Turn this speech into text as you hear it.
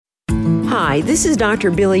Hi, this is Dr.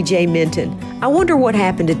 Billy J. Minton. I wonder what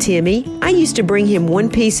happened to Timmy. I used to bring him one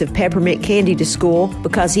piece of peppermint candy to school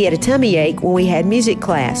because he had a tummy ache when we had music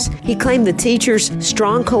class. He claimed the teacher's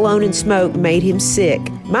strong cologne and smoke made him sick.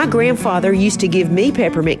 My grandfather used to give me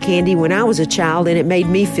peppermint candy when I was a child, and it made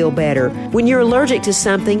me feel better. When you're allergic to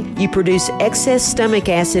something, you produce excess stomach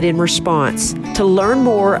acid in response. To learn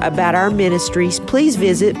more about our ministries, please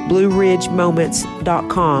visit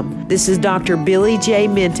BlueRidgeMoments.com. This is Dr. Billy J.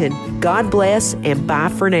 Minton. God bless, and bye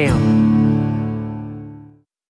for now.